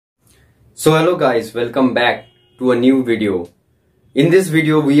So hello guys, welcome back to a new video. In this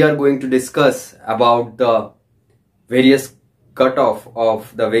video we are going to discuss about the various cutoff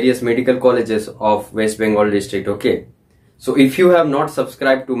of the various medical colleges of West Bengal district. Okay, so if you have not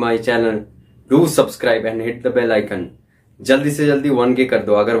subscribed to my channel, do subscribe and hit the bell icon. जल्दी से जल्दी 1K कर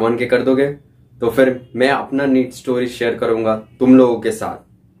दो. अगर 1K कर दोगे तो फिर मैं अपना नीट स्टोरी शेयर करूंगा तुम लोगों के साथ.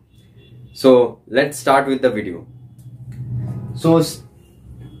 So let's start with the video. So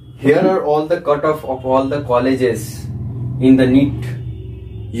here are all the cutoff of all the colleges in the NEET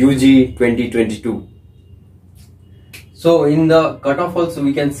UG 2022. So in the cutoff also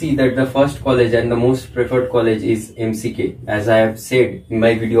we can see that the first college and the most preferred college is MCK. As I have said in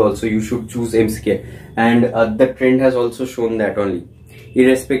my video also, you should choose MCK, and the trend has also shown that only,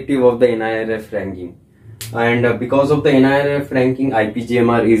 irrespective of the NIRF ranking. And because of the NIRF ranking,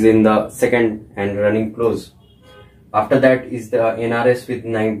 IPGMR is in the second and running close. After that is the NRS with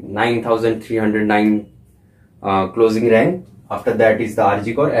 9,309 closing rank. After that is the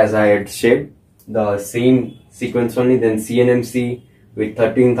RG Core, as I had shared, the same sequence only. Then CNMC with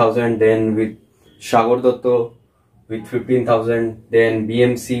 13,000, then with Shagor Dotto with 15,000, then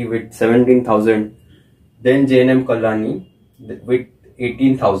BMC with 17,000, then JNM Kalani with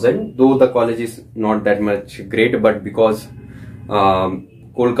 18,000. Though the college is not that much great, but because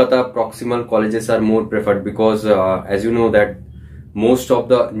Kolkata proximal colleges are more preferred, because as you know that most of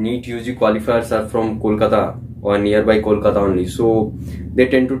the NEET UG qualifiers are from Kolkata or nearby Kolkata only, so they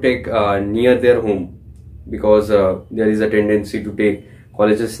tend to take near their home, because there is a tendency to take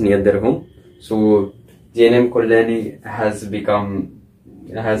colleges near their home. So JNM Kalyani has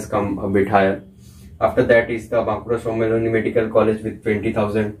come a bit higher. After that is the Bankura Sommeloni Medical College with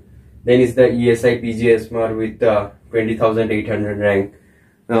 20,000. Then is the ESI PGSMR with 20,800 rank.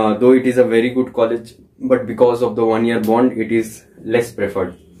 Though it is a very good college, but because of the 1-year bond, it is less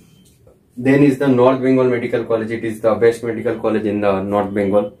preferred. Then is the North Bengal Medical College. It is the best medical college in the North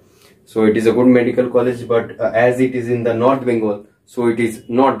Bengal. So it is a good medical college, but as it is in the North Bengal, so it is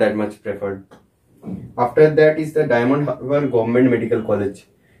not that much preferred. After that is the Diamond Harbour Government Medical College.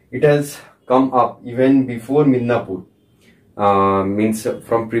 It has come up even before Midnapur. Means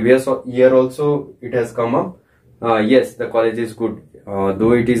from previous year also it has come up. Yes, the college is good.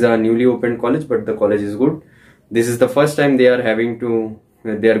 Though it is a newly opened college, but the college is good. This is the first time they are going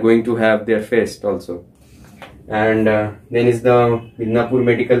to have their fest also. And then is the Midnapur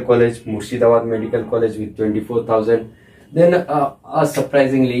Medical College, Murshidabad Medical College with 24,000. Then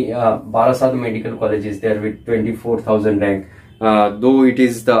surprisingly, Barasat Medical College is there with 24,000 rank. Though it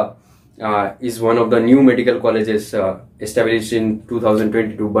is one of the new medical colleges established in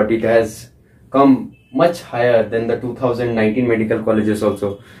 2022, but it has come much higher than the 2019 medical colleges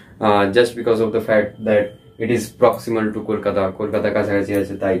also, just because of the fact that it is proximal to Kolkata. Kolkata ka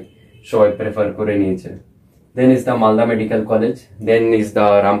jagah tai shobai prefer kore niyeche. Then is the Malda Medical College. Then is the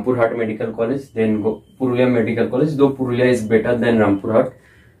Rampurhat Medical College. Then Purulia Medical College. Though Purulia is better than Rampurhat,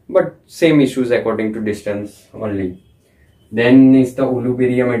 but same issues according to distance only. Then is the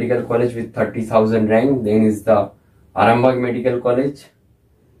Uluberia Medical College with 30,000 rank. Then is the Arambagh Medical College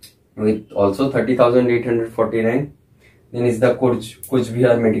with also 30,840 rank. Then is the Kuch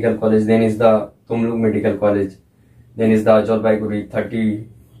Bihar Medical College. Then is the Tumluk Medical College. Then is the Jalpaiguri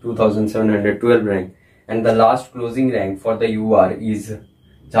 32,712 rank. And the last closing rank for the UR is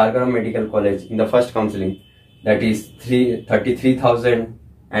Jhargram Medical College in the first counseling, that is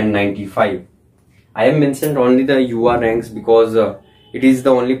 33,095. I have mentioned only the UR ranks because it is the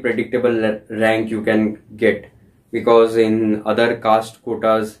only predictable rank you can get, because in other caste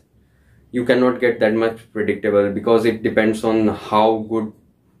quotas you cannot get that much predictable, because it depends on how good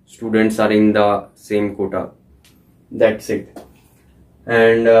students are in the same quota. That's it.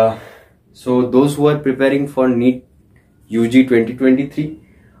 And so those who are preparing for NEET UG 2023,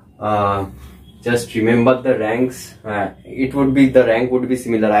 just remember the ranks. The rank would be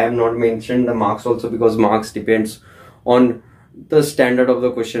similar. I have not mentioned the marks also, because marks depends on the standard of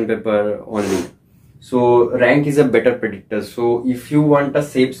the question paper only. So rank is a better predictor. So if you want a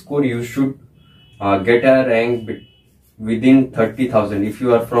safe score, you should get a rank within 30,000 if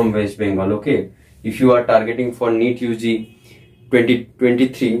you are from West Bengal. Okay, if you are targeting for NEET UG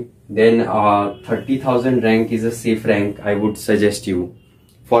 2023, then 30,000 rank is a safe rank, I would suggest you,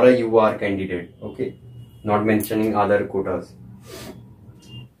 for a UR candidate. Okay, not mentioning other quotas.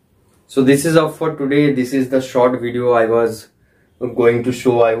 So this is all for today. This is the short video I was going to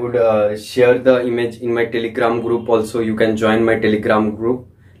show. I would share the image in my Telegram group also. You can join my Telegram group,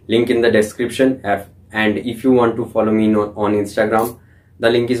 link in the description. And if you want to follow me on Instagram, the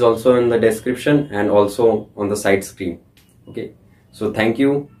link is also in the description and also on the side screen. Okay, so thank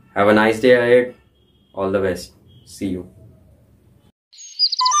you. Have a nice day ahead. All the best. See you.